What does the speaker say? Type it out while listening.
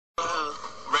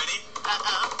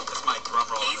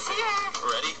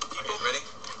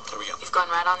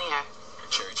right on the air.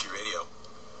 Cherrytree Radio.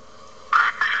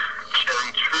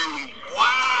 Cherrytree. Wow!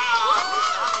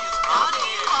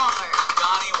 Donnie Wahlberg.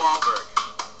 Donnie Wahlberg.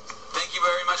 Thank you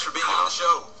very much for being on the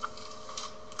show.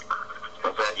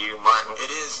 Is that you, Martin?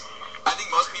 It is. I think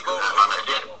most people... Do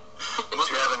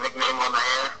you have a nickname on the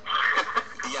air?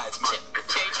 Yeah, it's Martin.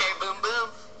 Cherry boom boom.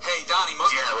 Hey, Donnie,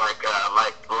 most... Yeah, like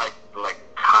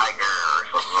Tiger or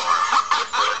something.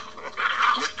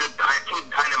 Mr.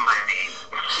 Dynamite.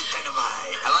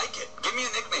 Dynamite. I like it. Give me a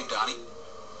nickname, Donnie.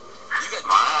 You got...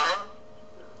 Mine?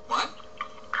 What?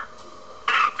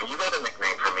 You got a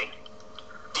nickname for me.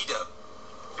 D-Dub.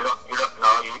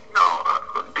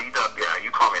 D-Dub, yeah,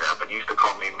 you call me that, but you used to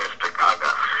call me Mr.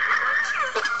 Gaga.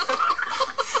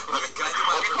 Can I do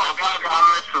my... You call Gaga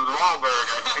Mrs. Wahlberg.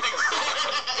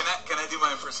 Can I do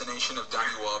my impersonation of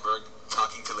Donnie Wahlberg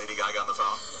talking to Lady Gaga on the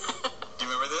phone? Do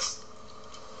you remember this?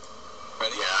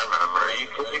 Ready? Yeah, I remember.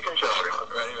 You can show everyone.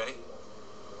 Ready?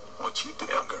 What you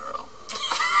doing, girl?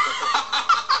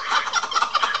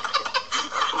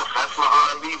 That's my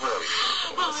R&B voice.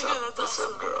 Oh my God, that's What's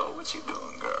awesome. up, girl? What you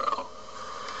doing, girl?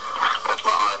 That's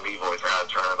my R&B voice. I gotta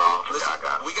turn it on for Listen,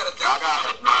 Gaga. we gotta think...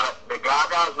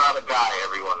 Gaga's not a guy,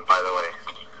 everyone, by the way.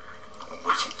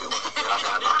 What you doing? Gaga's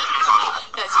hot.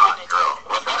 That's Hot your girl.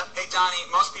 What's that? Hey, Donnie,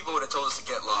 most people would have told us to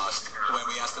get lost when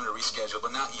we asked them to reschedule,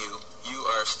 but not you. You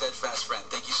are a steadfast friend.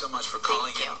 Thank you so much for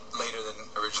calling in later than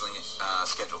originally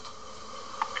scheduled.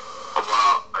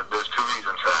 Well, there's two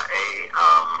reasons for that.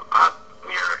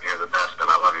 You're the best, and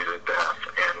I love you to death.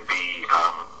 And B,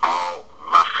 all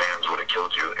my fans would have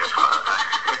killed you if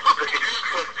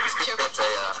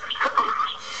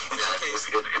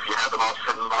if you had them all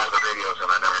sitting by the radios and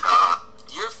I never got on.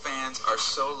 Your fans are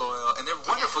so loyal, and they're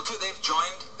wonderful, too. They've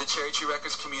joined the Cherrytree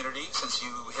Records community since you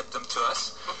hipped them to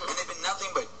us, and they've been nothing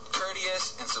but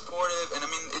courteous and supportive, and I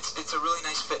mean, it's a really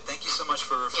nice fit. Thank you so much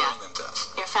for referring them to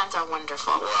us. Your fans are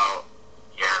wonderful. Well,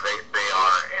 yeah, they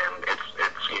are, and it's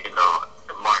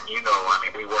Martin, I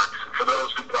mean, we worked, for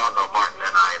those who don't know, Martin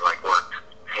and I, worked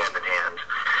hand in hand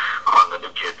on the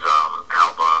New Kids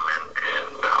album,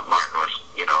 and Martin was,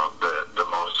 the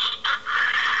most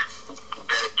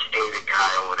dedicated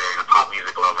guy over there, a pop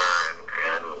music lover,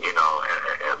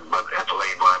 but at the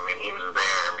label, I mean, he was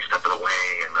there every step of the way,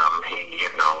 and he,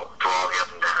 through all the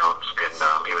ups and downs,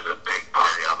 and he was a big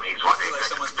party. I mean, he's one of the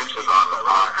executive producers on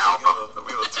our album.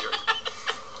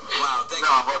 Wow, thank you.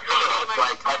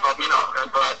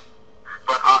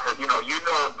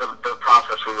 No, but the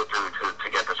process we went through to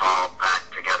get this all back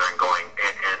together and going,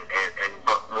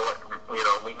 but what,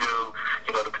 we knew,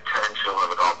 the potential of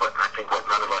it all, but I think what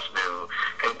none of us knew,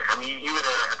 and I mean, you were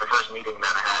there at the first meeting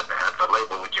that I had at the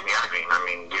label with Jimmy Iovine, I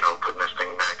mean, putting this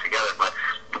thing back together, but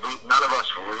none of us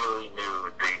really knew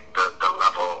the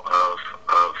level of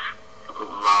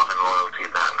love and loyalty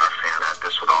that our fan at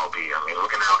this would all be. I mean,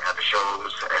 looking out at the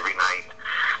shows every night,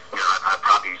 I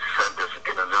probably said this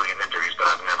in a zillion interviews, but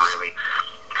I've never really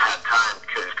had time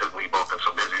because we both been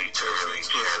so busy to really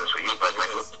share this with you. But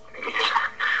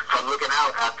from looking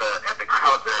out at the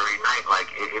crowds every night,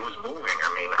 it was moving. I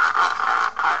mean,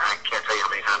 I can't tell you how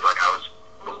many times I was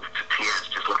moved to tears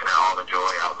just looking at all the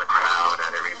joy out in the crowd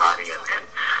and everybody, and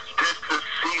just to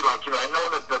see, I know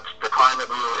that the climate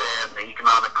we were in, the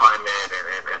economic climate,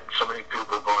 and so many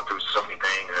people going through so many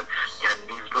things, and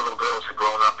these little girls have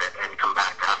grown up and come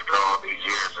back after all these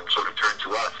years and sort of turn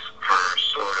to us for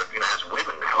sort of, as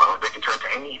women now, they can turn to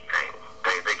anything.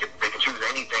 They can choose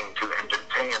anything to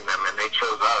entertain them, and they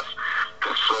chose us to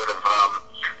sort of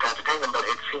to entertain them, but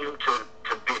it seemed to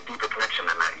be a deeper connection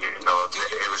than that. Your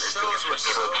shows were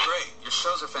so great. Your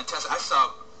shows are fantastic. I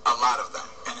saw a lot of them,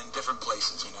 and in different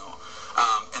places, and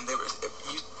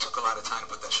you took a lot of time to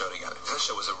put that show together. That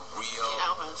show was a real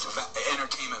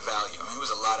entertainment value. I mean, it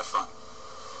was a lot of fun.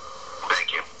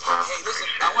 Thank you. Hey, listen,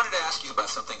 I wanted to ask you about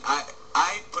something.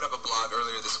 I put up a blog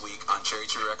earlier this week on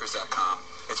cherrytreerecords.com.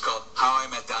 It's called How I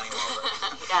Met Donnie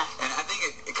Wahlberg. Yeah. And I think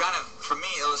it kind of, for me,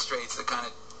 illustrates the kind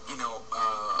of,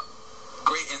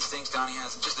 great instincts Donnie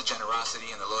has, and just the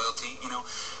generosity and the loyalty,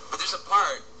 But there's a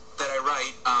part that I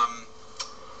write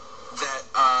that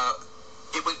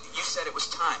you said it was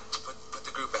time to put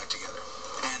the group back together.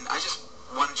 And I just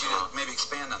wanted you to maybe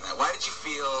expand on that. Why did you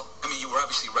feel, I mean, you were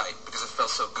obviously right, because it felt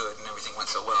so good and everything went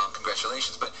so well, and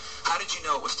congratulations, but how did you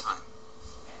know it was time?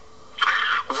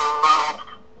 Well,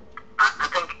 I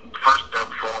think first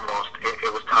and foremost,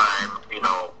 it was time,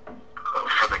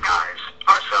 for the guys,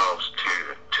 ourselves,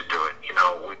 to do it.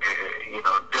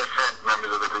 Different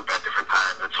members of the group at different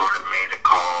times that sort of made a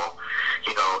call.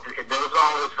 There was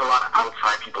always a lot of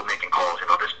outside people making calls,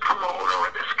 this promoter or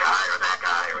this guy or that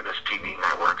guy or this TV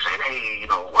network saying, hey,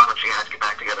 why don't you guys get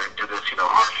back together and do this,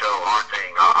 our show, our thing.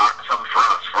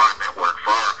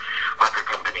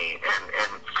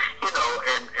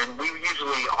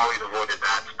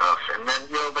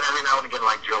 every now and again,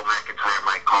 like Joe McIntyre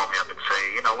might call me up and say,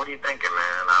 you know, what are you thinking,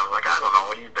 man? I was like, I don't know,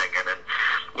 what are you thinking? And,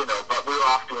 you know, but we were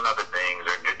off doing other things,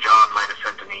 or John might have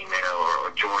sent an email,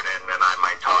 or Jordan and I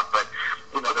might talk, but,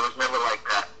 you know, there was never like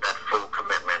that full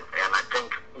commitment. And I think,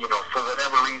 you know, for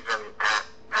whatever reason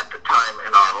at the time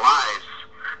in our lives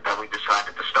that we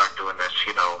decided to start doing this,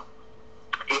 you know,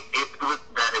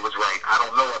 it was right. I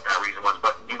don't know what that reason was,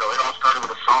 but, you know, it all started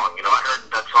with a song. You know, I heard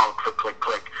that song, Click, Click,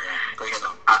 Click. Yeah, great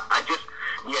song. I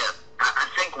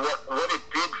think what it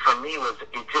did for me was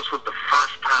it just was the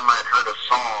first time I'd heard a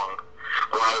song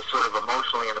where I was sort of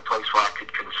emotionally in a place where I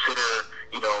could consider,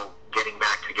 you know, getting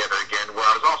back together again, where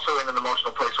I was also in an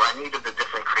emotional place where I needed a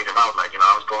different creative outlet. You know,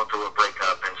 I was going through a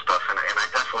breakup and stuff, and I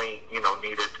definitely, you know,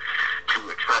 needed to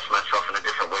express myself in a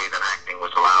different way than acting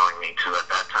was allowing me to at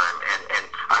that time. And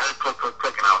I heard Click, Click,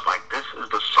 Click, and I was like, this is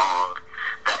the song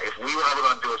that if we were ever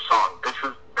going to do a song, this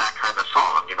is that kind of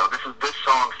song. You know, this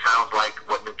song sounds like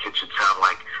what New Kids should sound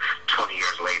like 20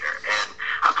 years later. And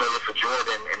I played it for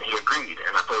Jordan, and he agreed.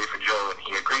 And I played it for Joe, and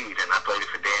he agreed. And I played it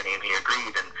for Danny, and he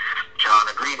agreed. And John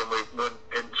agreed.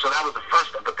 And so that was the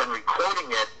first step. But then recording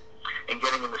it and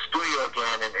getting in the studio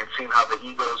again and seeing how the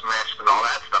egos meshed and all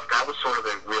that stuff, that was sort of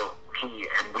the real key.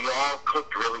 And we all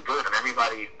clicked really good. And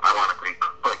everybody, ironically,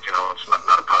 clicked. You know, it's not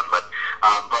a pun, but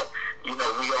you know,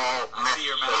 we all meshed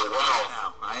so well.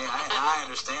 Now. I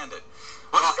understand it.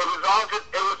 Well, it was all just,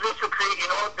 it was just a create, you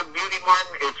know what, the beauty,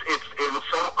 Martin, it was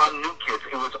so un-New Kids.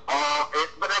 It was all,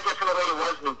 but I guess in a way it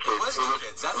was New Kids. It was New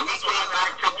Kids. That's we came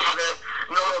back together.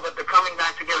 No, but the coming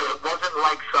back together, it wasn't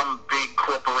like some big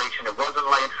corporation. It wasn't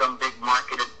like some big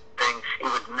marketed thing.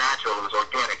 It was natural. It was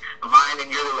organic. Mine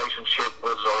and your relationship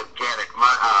was organic.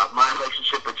 My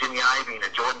relationship with Jimmy Iovine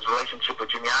and Jordan's relationship with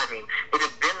Jimmy Iovine, it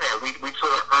had been there. We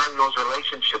sort of earned those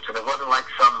relationships, and it wasn't like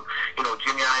some, you know,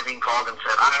 Jimmy Iovine called and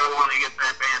said, I don't want to get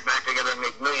that band back together and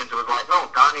make millions. It was like, no,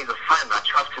 Donnie's a friend. I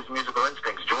trust his musical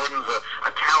instincts. Jordan's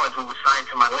a talent who was signed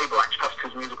to my label. I trust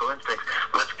his musical instincts.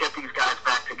 Let's get these guys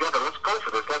back together. Let's go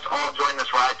for this. Let's all join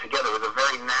this ride together. It was a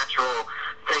very natural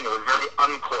thing. It was very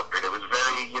uncorporate. It was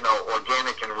very, you know,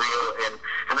 organic and real.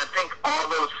 And I think all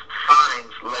those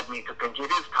signs led me to think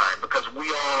it is time, because we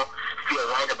all feel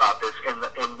right about this. And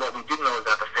what we didn't know is